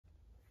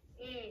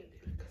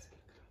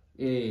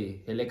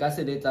Hele ka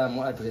se letla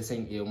mo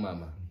addressing eo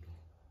mama.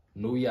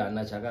 No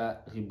yana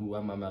jaaka re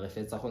bua mama re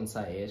fetsa go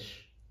ntsha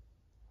hash.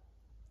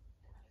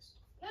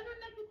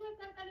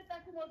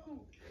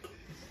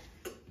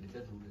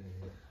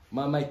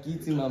 Mama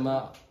kitsi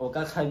mama o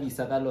ka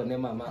khabisa ka lone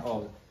mama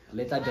o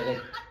letla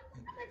direct.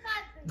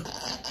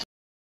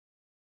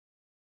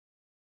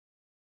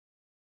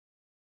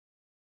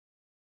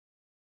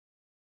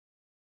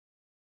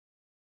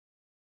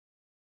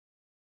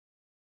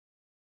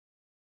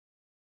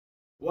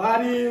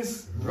 What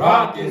is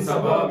rockin'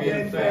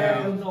 suburban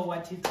fam? You know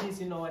what it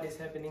is, you know what is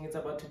happening. It's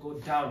about to go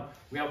down.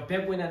 We are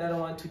back with another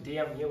one today.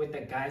 I'm here with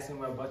the guys and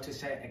we're about to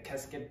share a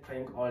casket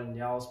prank on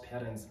Nyao's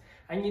parents.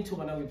 I need to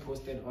wanna be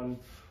posted on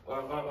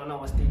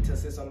our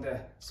statuses on the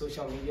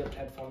social media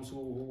platforms who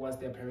wants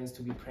their parents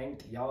to be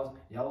pranked. Y'all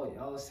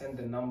send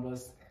the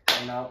numbers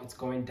and now it's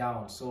going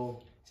down. So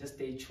just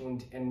stay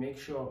tuned and make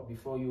sure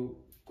before you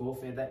go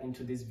further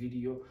into this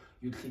video,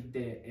 you click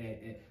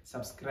the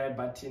subscribe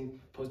button,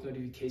 post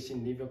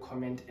notification, leave a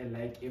comment, a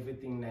like,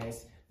 everything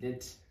nice.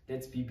 Let's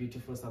be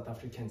beautiful South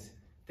Africans.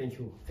 Thank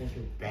you.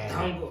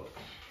 Tango.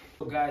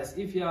 So guys,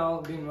 if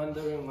y'all been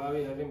wondering why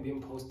we haven't been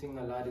posting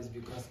a lot, is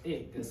because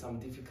there's some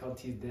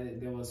difficulties.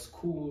 There was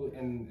school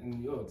and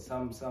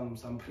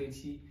some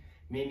pretty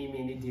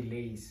many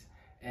delays.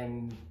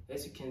 And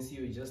as you can see,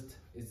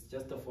 it's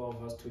just the 4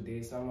 of us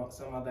today. Some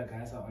other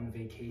guys are on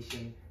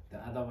vacation. The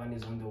other one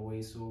is on the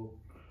way. So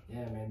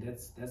yeah, man,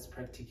 that's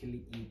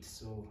practically it.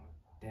 So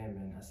damn,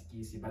 man, that's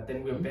easy. But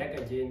then we're back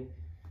again,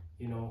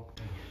 you know.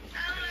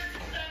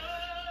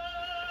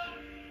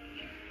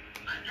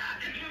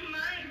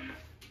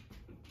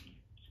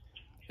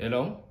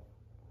 Hello.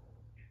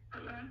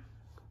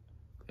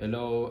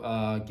 Hello,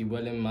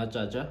 Kibwele ma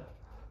Chacha.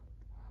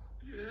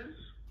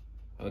 Yes.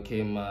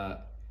 Okay, ma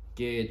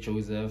ke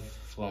Joseph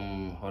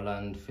from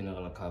Holland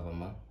Funeral Cover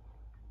ma.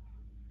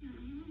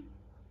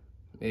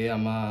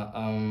 Ma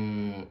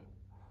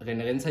re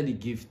ne re ntsha di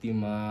gift tse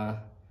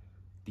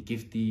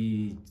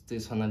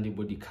tshwanang le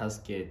bo di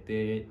casket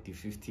di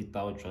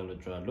 50,000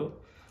 jwalo.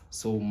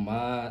 So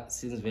ma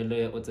since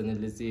vele o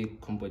tseneletse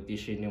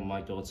competition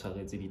ma ke go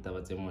tshwaretse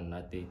ditaba tse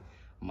monate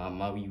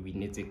ma we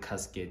winetse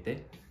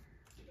casket.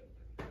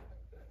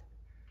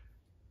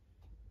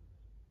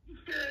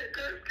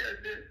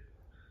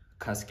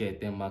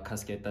 Casket ma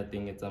casket a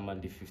teng e tsama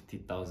le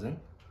 50,000.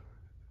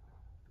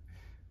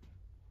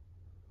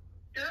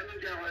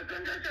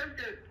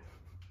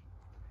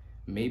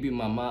 Maybe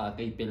mama a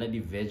ka ipela di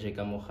veg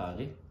ka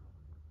mogare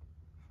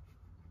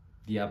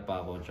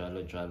diaparo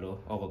jalo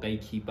o ka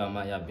ikhipa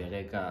ma ya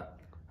bereka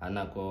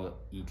anako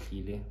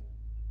itlile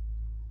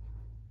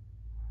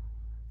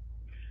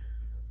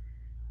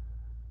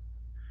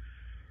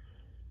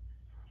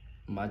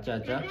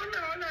machacha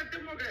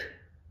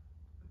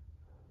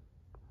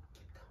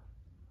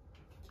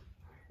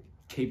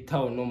Cape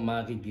Town no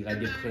mari dira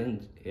di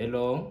friend.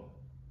 Hello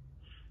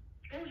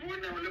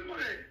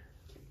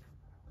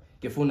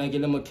ke funa ke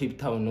le mo Cape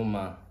Town no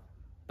ma,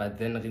 but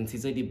then re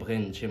ntshitse di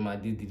branch ma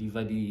di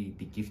deliver di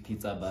gift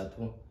tsa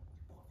batho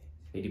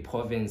e di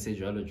province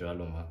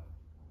jwalo ma.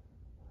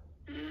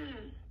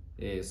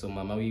 So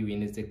mama we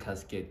winetse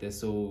casket,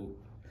 so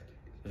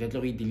re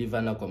tlo re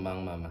deliver na ko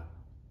mang mama?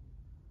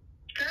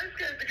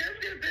 Casket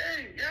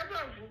ya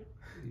bafu.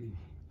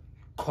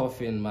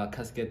 Coffin ma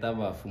casket a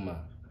bafu ma.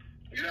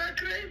 You are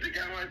crazy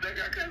ka wa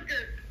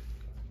casket.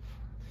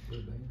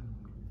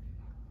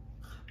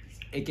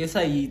 E ke sa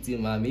itse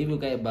ma, maybe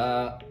ka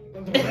ba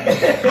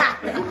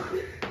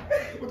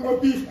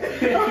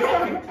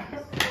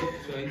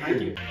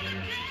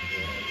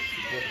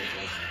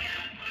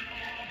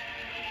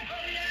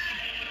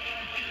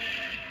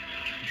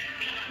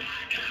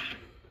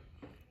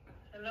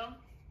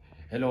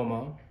Hello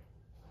ma.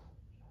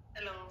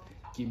 Hello.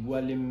 Ki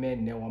bua le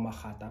mme wa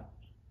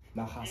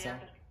Magasa.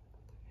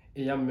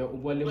 E ya mme o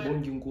bua le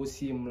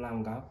Bonginkosi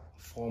Mlanga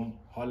from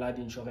Holland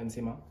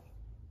Insurance ma.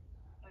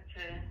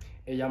 Okay.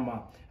 E ya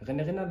ma, re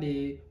ne re na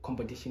le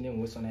competition e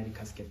nngwe sona di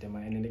casket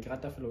ma, ene le ke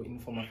rata fela o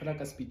informa fela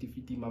ka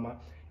speed mama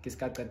ke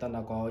ska qeta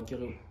nako ke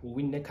re o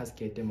winne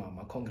casket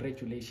mama.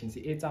 Congratulations.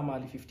 E tsama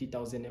le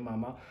 50,000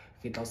 mama.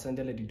 Ke tla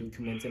sendela di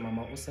documents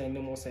mama, o sign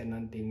mo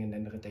sign teng and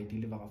then re tla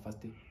deliver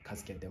fast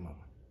casket mama.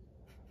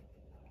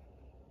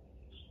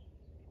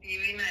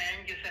 Ivina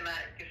yang kesena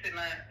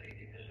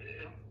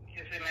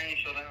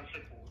insurance.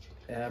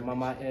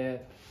 Mama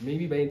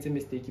maybe by any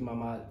mistake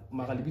mama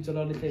mara le bitso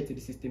la le tletse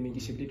di system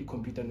ke shebile di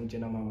computer no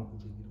jena mama.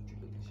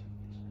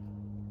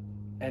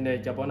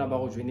 And ke bona ba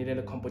go joinile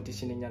le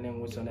competition nyane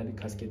engwe tsona di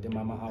casket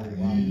mama a wa.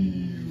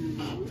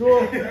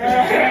 So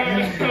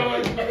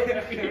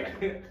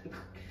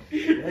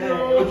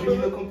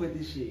joinile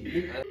competition.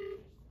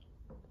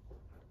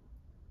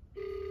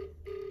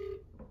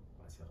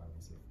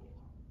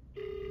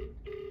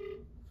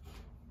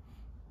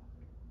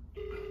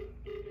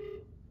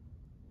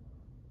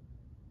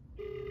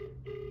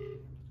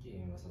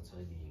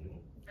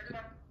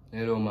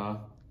 Hello ma.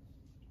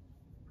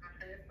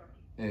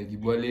 Ke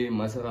bua le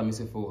Maserame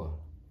Sefora.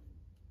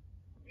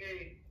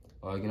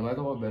 Ke ne ba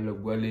ka go bela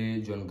bua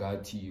le John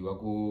Gatti wa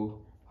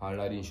ko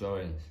Holland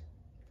Insurance.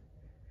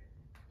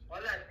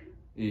 Holland.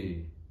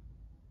 I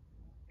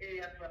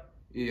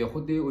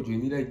go te o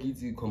joinile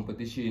kitse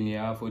competition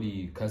ya for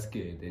the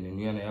casket and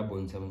you ya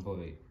bontshang for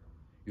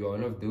you are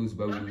one of those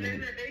ba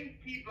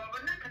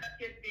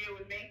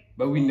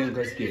winning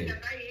casket.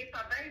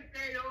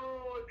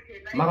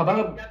 Mara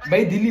ba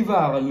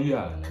deliver no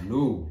yana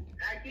no.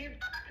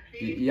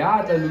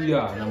 Ya tla no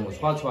yana mo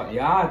tshwa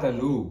ya tla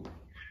no.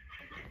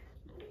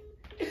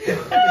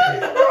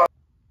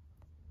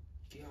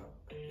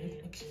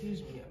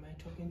 Excuse me, am I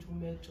talking to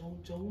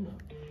Jonah?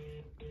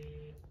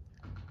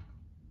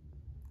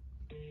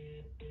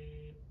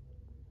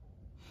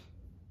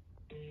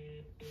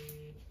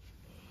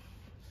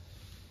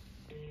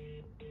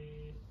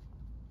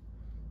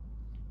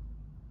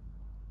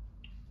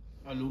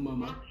 Hello,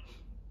 Mama.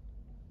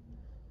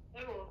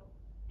 Hello.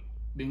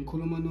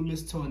 Bengikhuluma no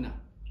Miss Tona.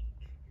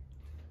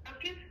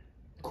 Okay.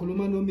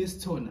 Khuluma no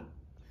Miss Tona.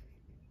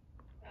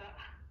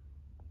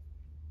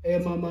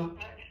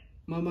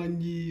 Mama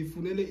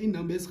ngifunele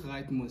inamba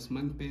right mos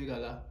manibheka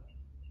la.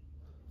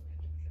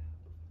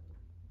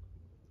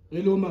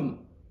 Hello mama.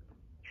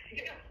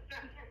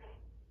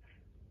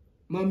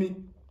 Mami.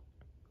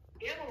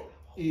 Yebo.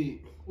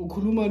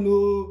 Ukhuluma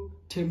no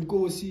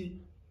Themkosi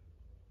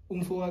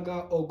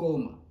umfowaka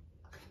Okoma.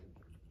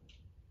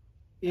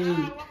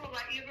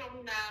 Wababa i-wrong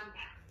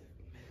number.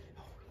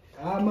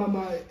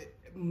 Mama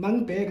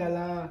mangibheka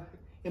la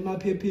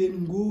emaphepheni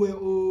nguwe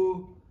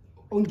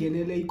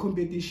ongenele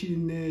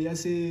i-competition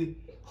yase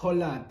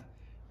Holland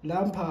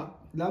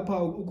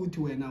lapha ukuthi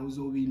wena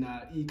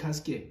uzowina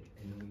i-casket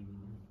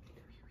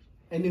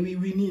and we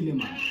winile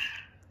mama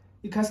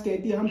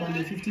i-casket ihamba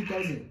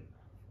ne-50,000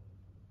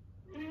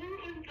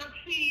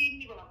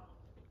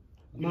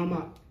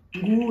 mama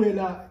nguwe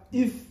la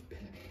if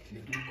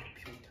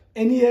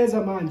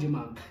eniyeza manje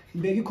mama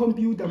ngibeka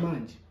i-computer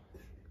manje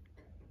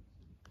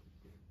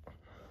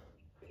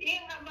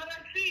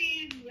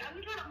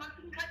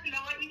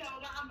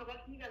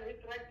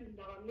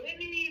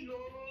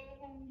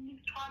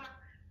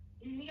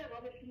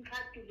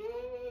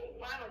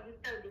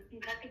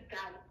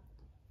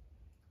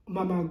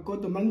mama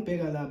kodwa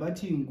mangibheka la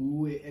bathi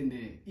nguwe and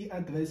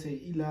i-address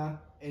ila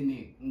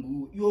ene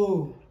ngu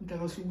yo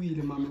mntaka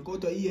mama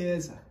kodwa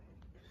iyeza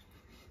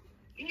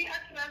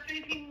i-address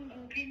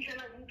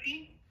ingiphinhlela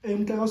kuphi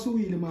mntaka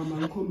mama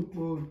ngikho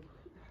ngibona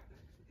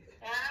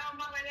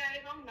mama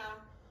ya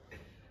mama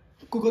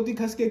kodwa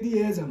i-casket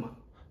iyeza mama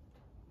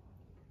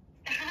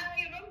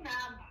i-wrong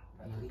number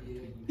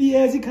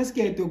iyeza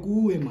i-casket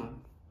kuwe mama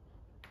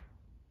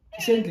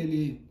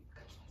isendleleni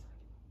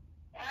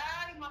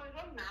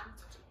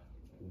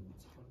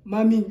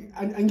mami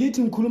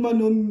angithi ngikhuluma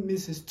no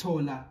Mrs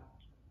Thola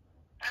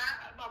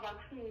baba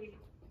kufuyo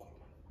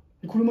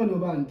ngikhuluma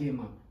nobani ke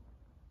mama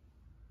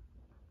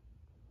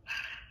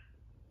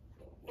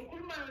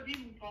ukhuluma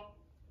noDimpho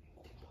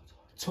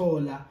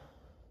Thola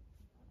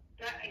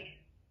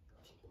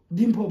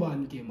Dimpho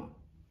bani ke mama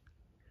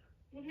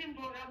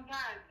uDimpho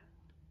kamphathi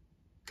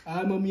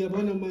mama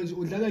uyabona manje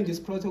udlala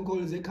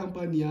ngesiprotocol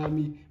zecompany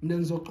yami mina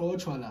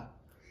ngizoxoxwa la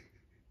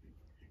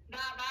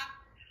baba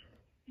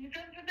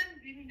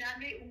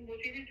nami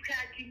ungibotshela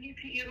isikhathi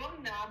ngithi i-wrong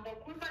number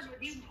khuluma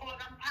noDimpho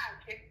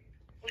kamphathi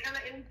uhlala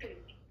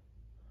eMthetho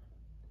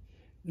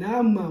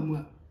nami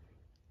mama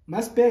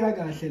masibheka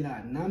kahle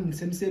la nami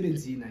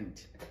ngisemsebenzini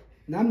angithi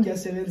nami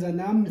ngiyasebenza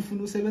nami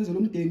ngifuna usebenza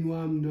lomndeni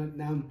wami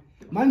nami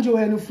manje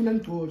wena ufuna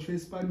ngigxoshwe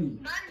esipanini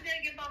manje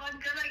ke baba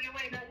ngicela ke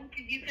wena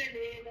ukuthi ngiphe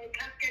le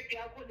casket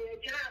yakho le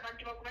tshela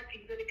abantu bakho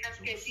badingisele le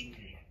casket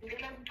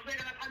ngicela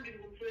ukuqhubeka phambili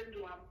ngomsebenzi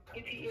wami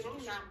ngithi i-wrong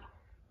number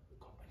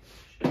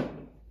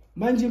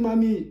manje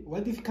mami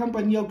what if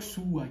company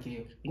yakusuka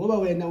ke ngoba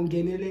wena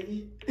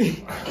ungenele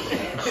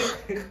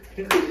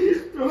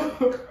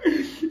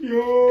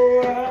yo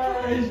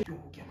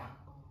ke ma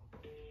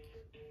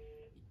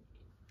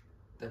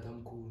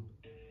tatamkhulu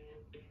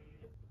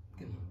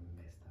ke ma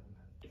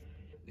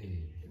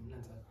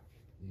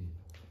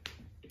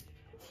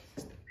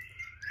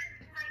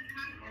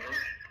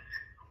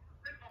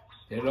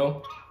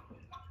Hello.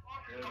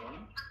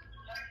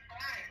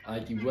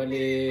 Ke bua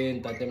le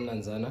ntate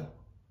Mnanzana.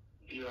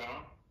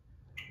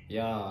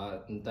 Ya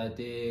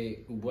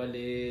ntate o bua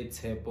le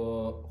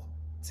Tshepo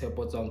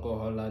tswang ko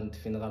Holland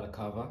funeral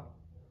cover.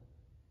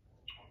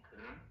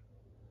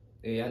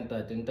 Ya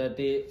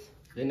ntate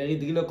re ne re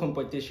dirile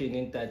competition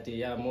ntate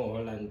ya mo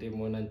Holland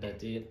mo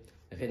ntate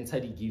re ntsha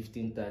di gift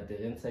ntate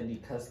re ntsha di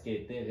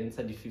casket re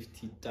ntsha di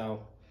 50,000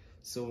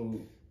 so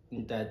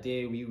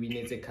ntate we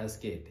winetse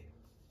casket.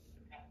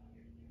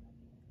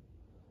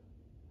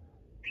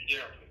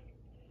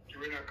 You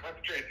win a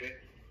casket.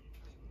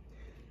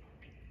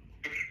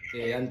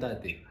 Ya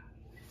ntate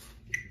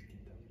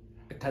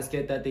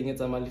casket I think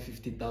it's amali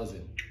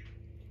 50,000.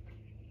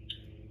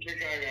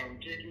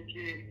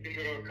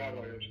 Funeral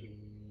cover.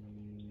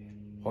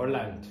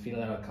 Holland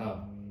funeral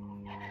cover.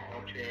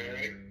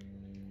 Okay.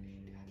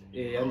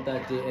 Ya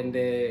ntate and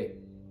the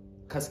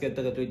casket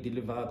re tlo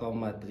deliver ka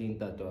Madrid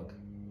ntate wa ka.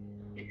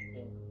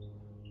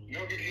 No,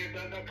 we get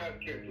that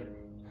casket.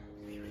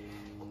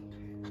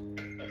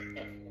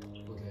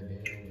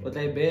 o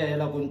tla e beya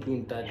hela ko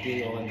ntlong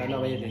tate or kana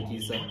ba e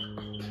rekisa.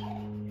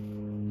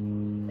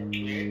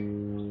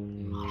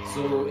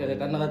 So e re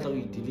kana ga tla go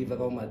e deliver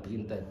ka ma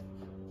 3 tate.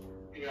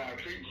 Yeah,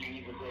 thank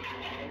you for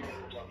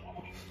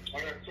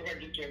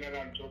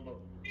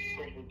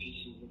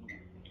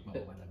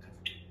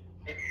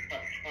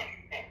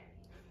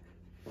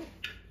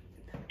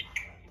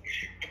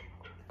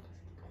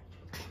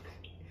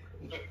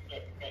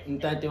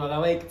Ntate wa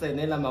ga ba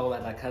iketsenela mago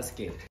batla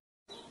casket.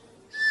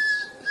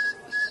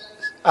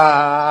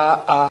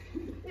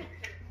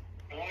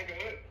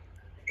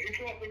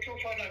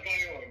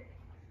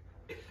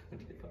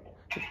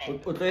 O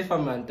tlo e fa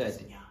mang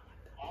tate?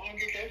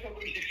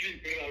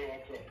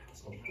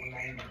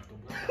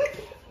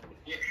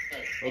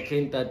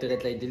 Okay ntate re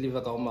tla e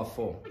deliver ka ma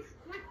 4.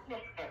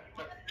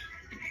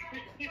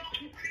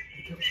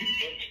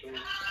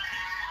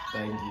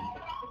 Thank you.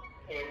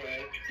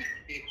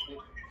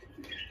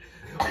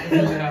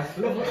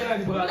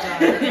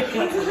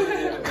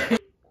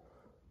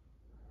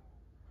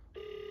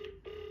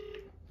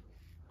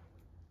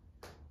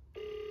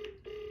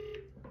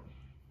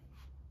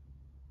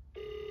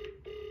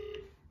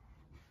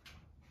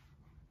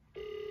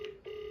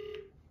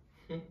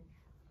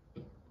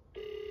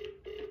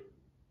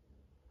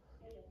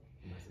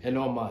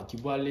 Hello ma, ke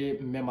bua le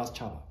mme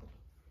Maschaba.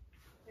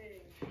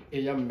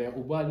 Ya mme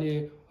o bua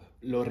le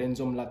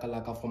Lorenzo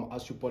Mlakalaka from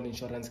Asupol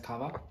Insurance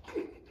Cover.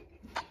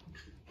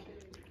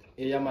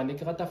 Ya ma ne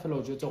ke rata fela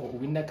o jwetsa gore o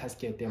winna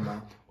casket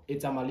ma. E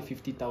tsama le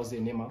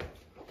 50,000 ma.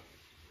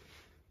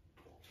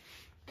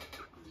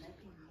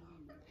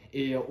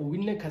 O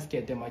winne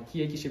casket ma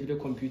ke ke shebile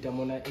computer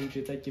mona e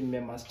njwetsa ke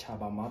mme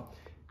Maschaba ma.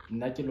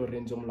 Nna ke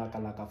Lorenzo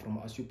Mlakalaka from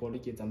Asupol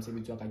ke etsa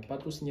mosebetsi wa ka ke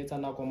batlo senyetsa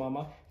nako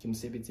mama ke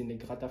mosebetsi ne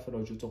ke rata fela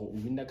o jwetsa gore o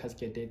winna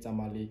casket e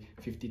tsama le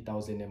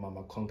 50,000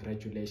 mama.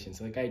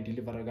 Congratulations re ka e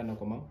deliver ka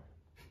nako mama.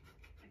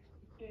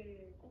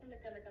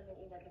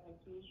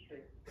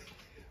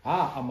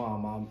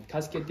 Mama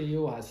casket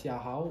eo ha se ya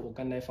hao o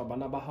ka nna e fa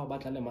bana ba hao ba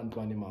tla le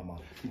mantlwane mama.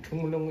 Ntho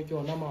ngwe le ngwe ke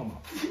yona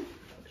mama.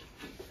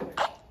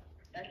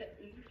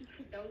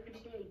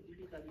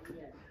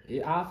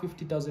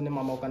 50,000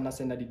 mama o ka nna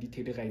senda di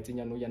detail ga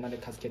itsenya no yana le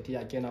casket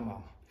ya kena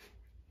mama.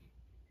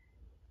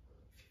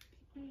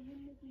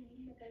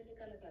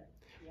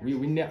 We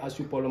winne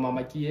Asupolo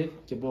mama ke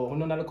bo ho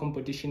nona le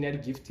competition ya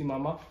gift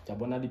mama ke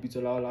bona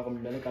lebitso la go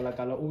mmele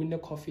kala o winne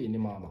coffee ne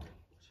mama.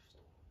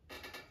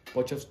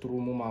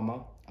 Potchefstroom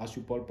mama,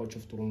 Asupol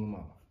Potchefstroom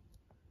mama.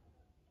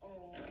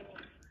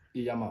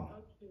 Iya mama.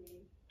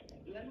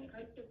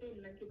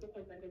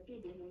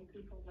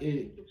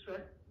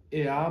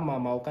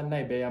 Mama o ka nna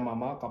e beya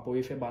mama ka po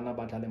e fe bana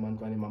ba tla le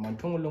mantlwane mama.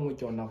 Ntho ngwe le ngwe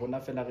ke yona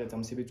rona fela re etsa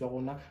mosebetsi wa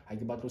rona ha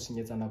ke batlo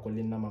senyetsa nako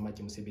le nna mama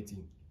ke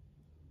mosebetsing.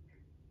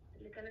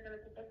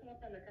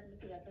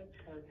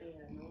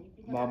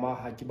 Mama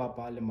ha ke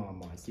bapale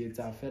mama ke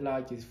etsa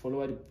fela ke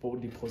follow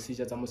di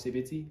procedure tsa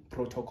mosebetsi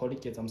protocol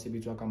ke etsa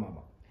mosebetsi wa ka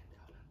mama.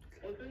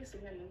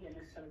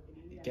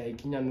 Ke a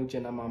ikinya no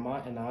tjena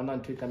mama and ha ona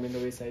ntho e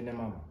tlamehile o e sign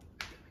mama.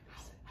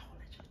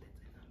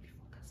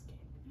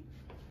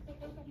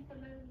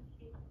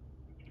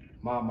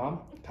 Mama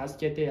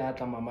casket ya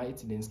tla mama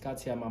it's den ska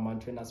tsya mama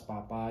ntwena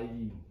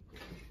sepapai.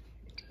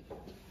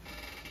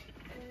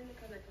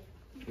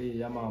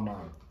 Ya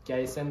mama ke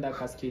a senda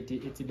casket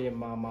e tsile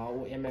mama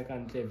o eme ka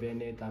ntle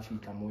vene tla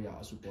fitla mo ya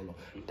Asupolo.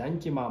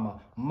 Thank you mama.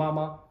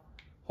 Mama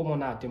ho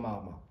monate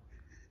mama.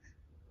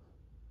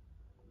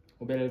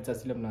 O bele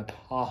letsatsi le monate.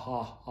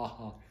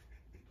 Ha.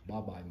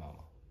 Bye bye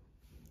mama.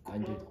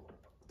 Thank you.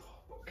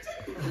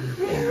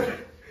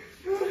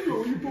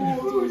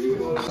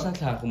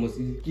 Sa mo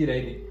se ke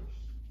re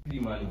di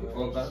mali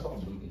o ka so.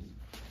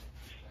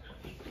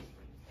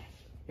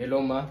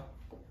 Hello ma.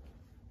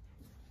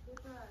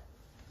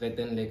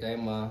 Reten le kae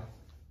ma.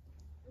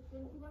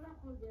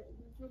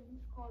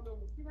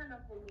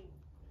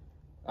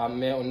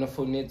 Ame o no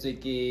founetswe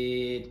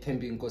ke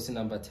Thembi Nkosi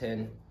number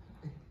 10.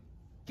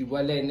 Ke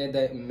bua le ene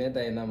da mme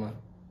da ena ma.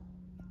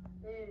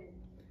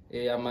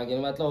 Ma ke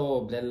batla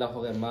go blella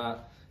gore ma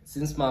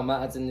since mama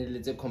a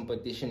tseneletse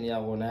competition ya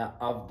rona ya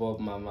Avbob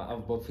mama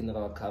Avbob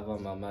funeral cover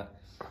mama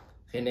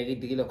re ne re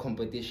dirile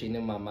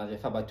competition mama re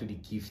fa batho di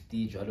gift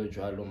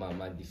jwalo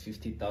mama di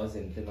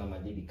 50,000 mama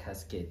le di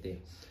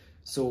casket.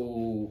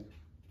 So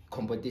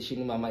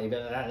competition mama e be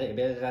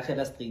ra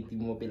gela straight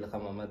mo pele ga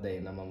mama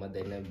Daina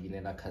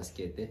binela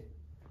casket.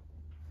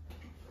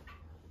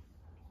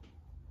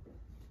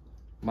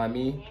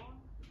 Mami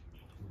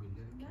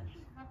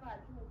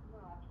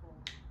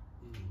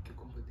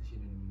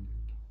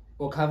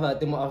o cover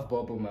te mo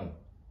Avbob mama.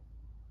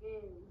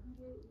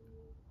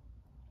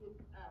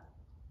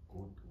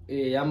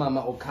 Ya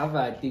mama o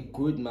cover te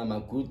good mama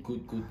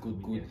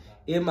good.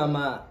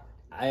 Mama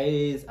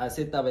a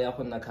se taba ya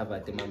go nna cover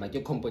te mama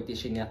ke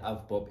competition ya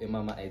Avbob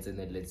mama a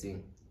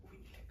itseneletseng.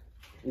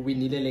 O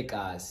winile le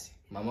kasi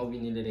mama o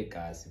winile le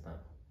kasi mama.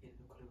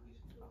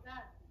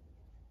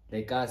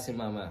 Le kasi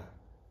mama.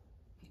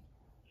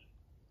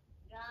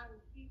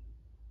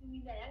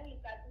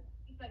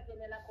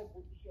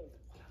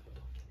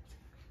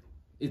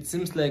 It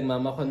seems like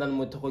mama go na le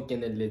motho go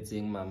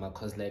keneletseng mama,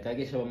 cause like a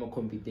ke sheba mo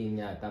computing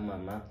ya ka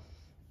mama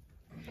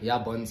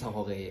ya bontsha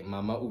gore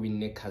mama o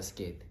winne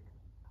casket.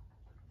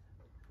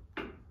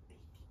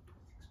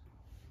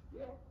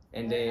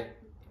 And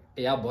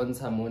ya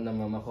bontsha mona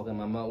mama gore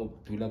mama o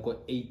dula ko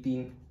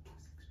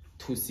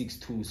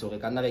 18262, so re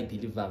kana re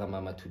deliver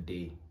mama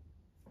today.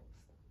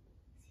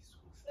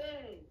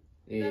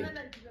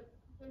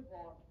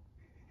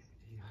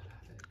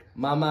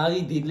 Mama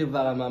re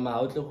deliver mama ha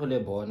o tle go le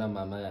bona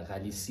mama ga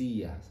le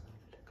sia.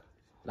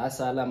 La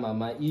sala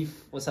mama,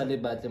 if o sa le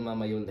batle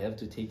mama, you'll have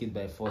to take it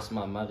by force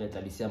mama, re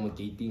tla le sia mo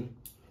gating.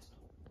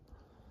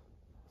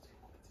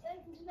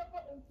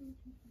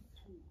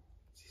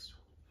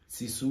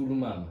 Sisulu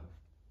mama.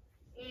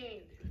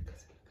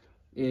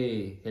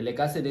 Hele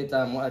ka se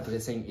letla mo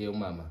addresseng eo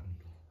mama.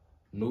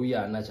 No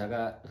yana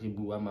jaaka re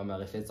bua mama,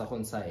 re fetsa go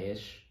ntsha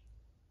hash.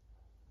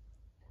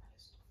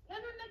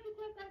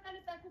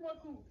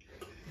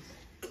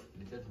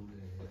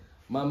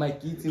 Mama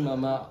kitsi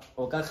mama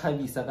o ka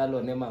khabisa ka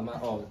lone mama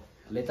o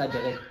letla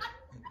direct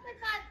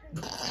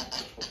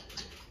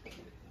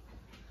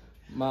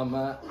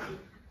mama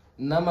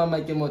nna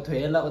mama ke motho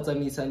hela o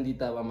tsamaisang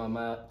ditaba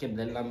mama ke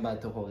bolelelang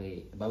batho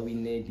gore ba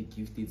winne di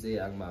gift tse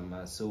yang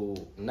mama, so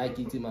nna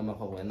kitsi mama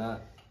go wena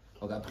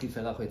o ka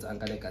prefera go etsa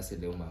ankale ka se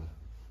leo mama.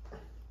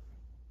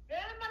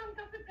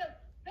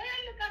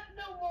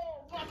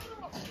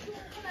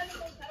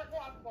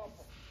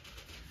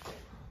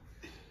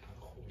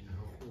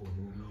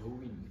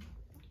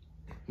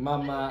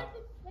 Mama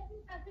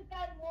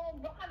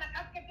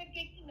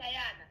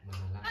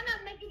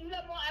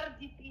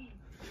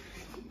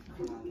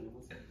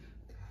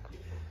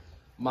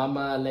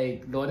Mama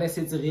like lone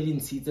setse really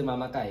ntshitse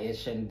mama ka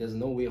hash, and there's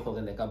no way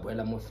gore le ka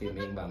boela mo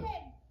femeng mama.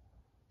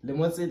 Le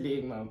mo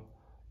tseleng mama.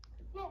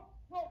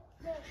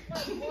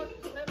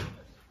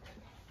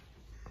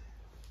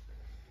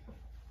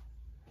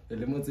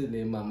 Le mo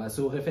tseleng mama,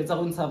 so re fetsa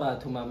go ntsha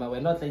batho mama,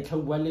 wena o tla itlha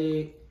bua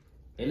le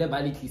ele ba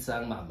le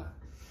tlisang mama.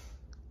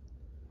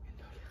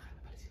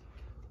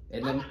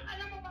 And then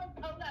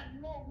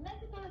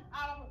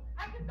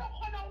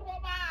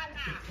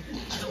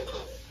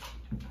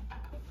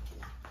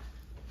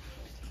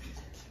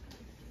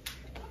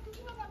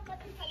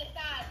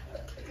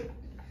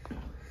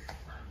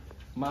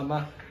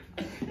mama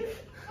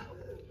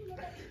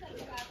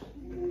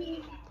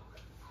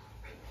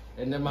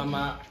and then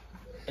mama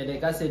ele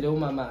ka se leo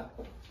mama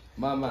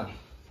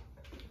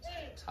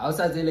ha o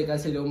sa tsele ka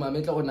se leo mama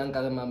e tla go nang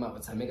ka re mama o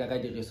tshameka ka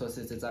di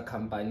resources tsa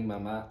company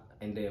mama,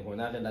 and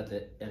gona re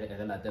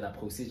latela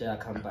procedure ya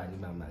company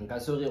mama. Nka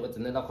sorry o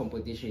tsenela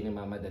competition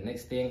mama, the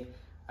next thing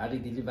a re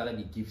deliver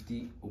di gift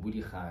o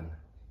bodi gana.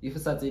 If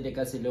sa tsele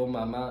ka se leo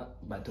mama,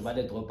 batho ba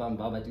le dropang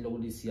ba tlile go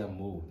le sia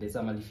mo le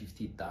tsa mali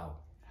 50,000.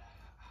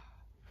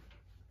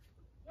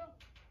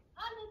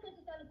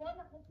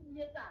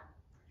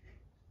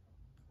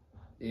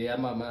 Yeah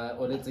mama,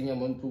 o le tsenya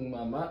mo ntlong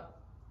mama.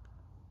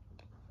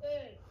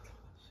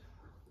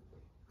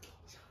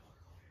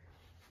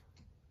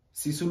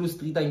 Sisulu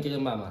Street ankere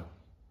mama.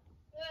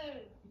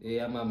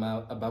 Yeah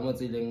mama, ba mo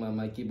tseleng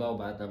mama ke ba o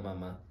batla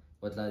mama,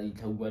 o tla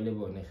itlha bua le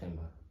bone ge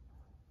mama.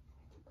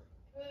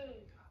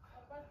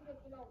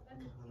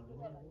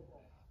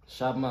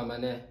 Sharp mama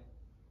ne.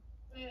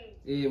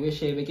 We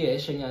shebe ke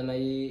eshenyana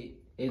e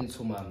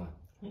ntsho mama.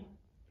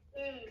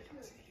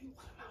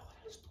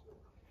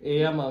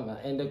 Yeah mama,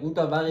 and the good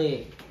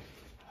bare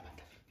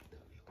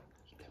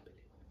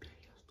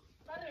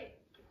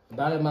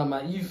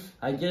mama, if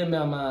I get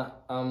mama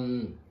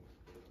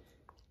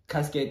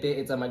casket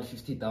it's a mali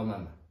 50,000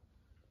 mama.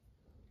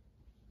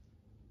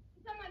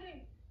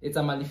 It's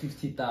a mali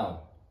 50,000.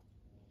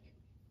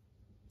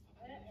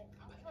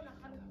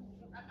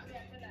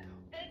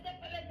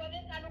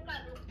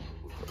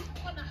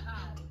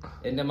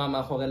 And the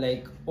mama for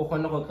like o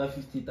khona go ka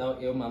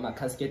 50,000 e mama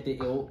casket e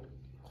o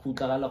go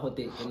tlala go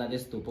te ena le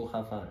stopo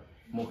ga fa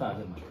mo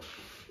gare mama.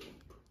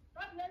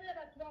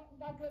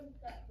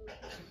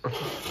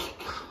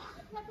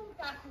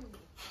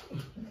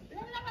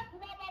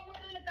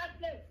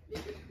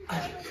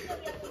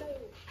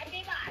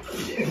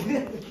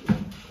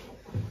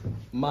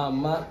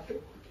 Mama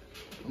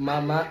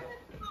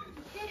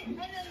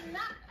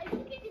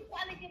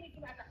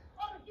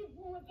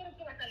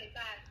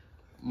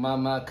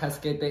Mama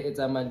casket e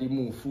tsa mali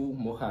mufu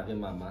mo gare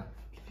mama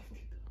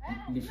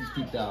le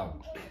 50,000.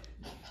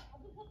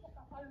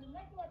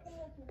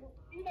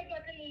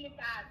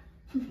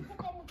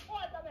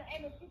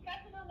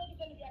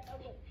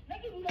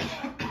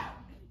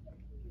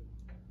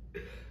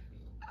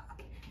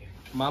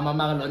 Mama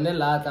Marlone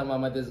lata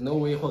mama, there's no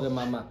way gore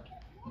mama.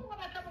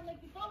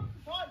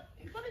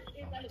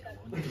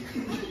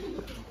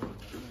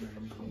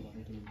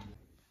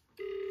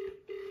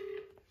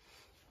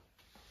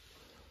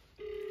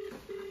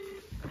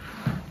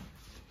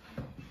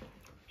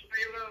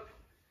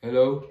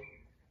 Hello?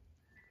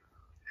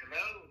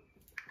 Hello?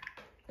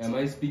 Am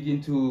I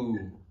speaking to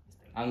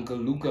Uncle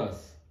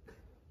Lucas?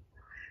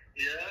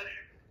 Yes?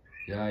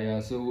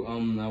 Yeah. So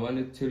I want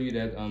to tell you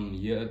that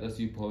here at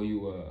SU Paul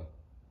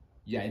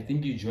Yeah, I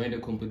think you joined a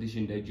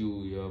competition that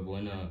you have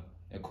won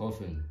a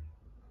coffin.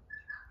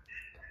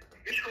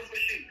 Which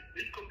competition?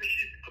 Which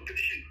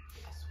competition?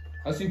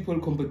 A simple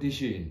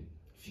competition.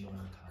 Funeral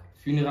car.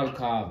 Funeral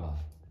cover.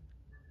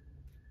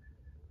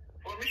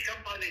 From which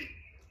company?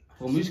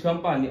 From which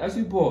company? A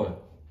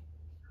simple.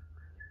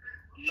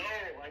 No,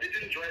 I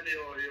didn't join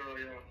your.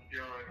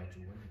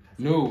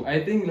 No,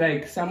 I think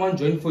like someone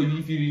joined for you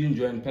if you didn't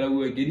join. But we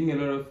were getting a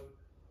lot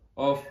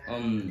of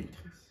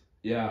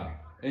yeah,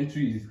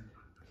 entries.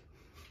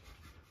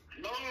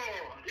 No,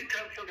 you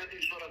cancel that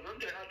insurance.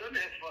 I don't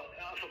have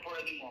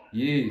support anymore.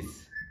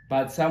 Yes,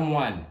 but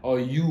someone or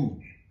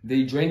you,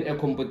 they joined a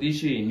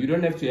competition. You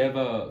don't have to have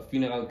a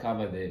funeral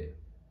cover there.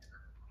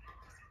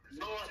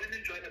 No, I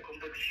didn't join a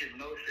competition.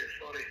 No, sir,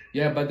 sorry.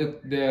 Yeah, but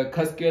the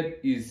casket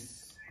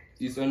is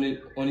on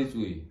its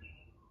way.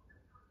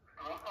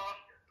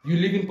 You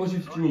live in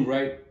Potchefstroom,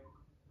 right?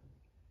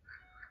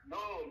 No.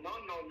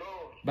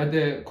 But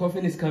the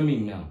coffin is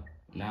coming now.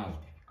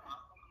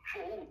 For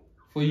who?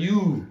 For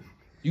you.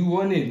 You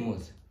won it,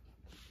 Mos.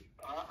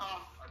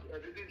 I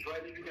didn't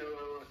join even a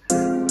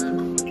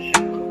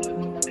competition.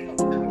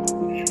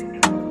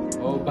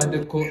 Oh, but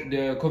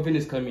the coffin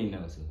is coming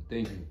now, so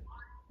thank you.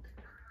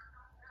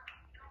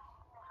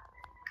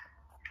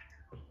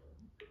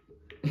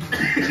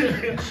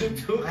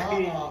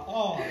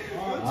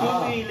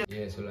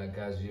 Yeah, so like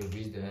guys, we have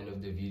reached the end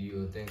of the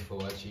video. Thanks for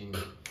watching.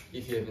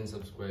 If you haven't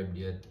subscribed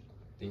yet,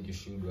 think you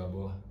should,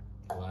 Rabo.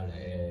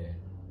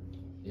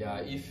 Yeah,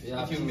 if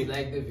you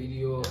like the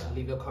video,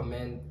 leave a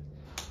comment.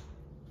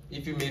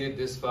 If you made it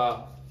this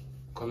far,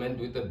 comment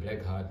with a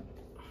black heart.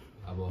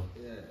 Abo.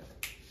 Yeah.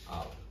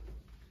 Out.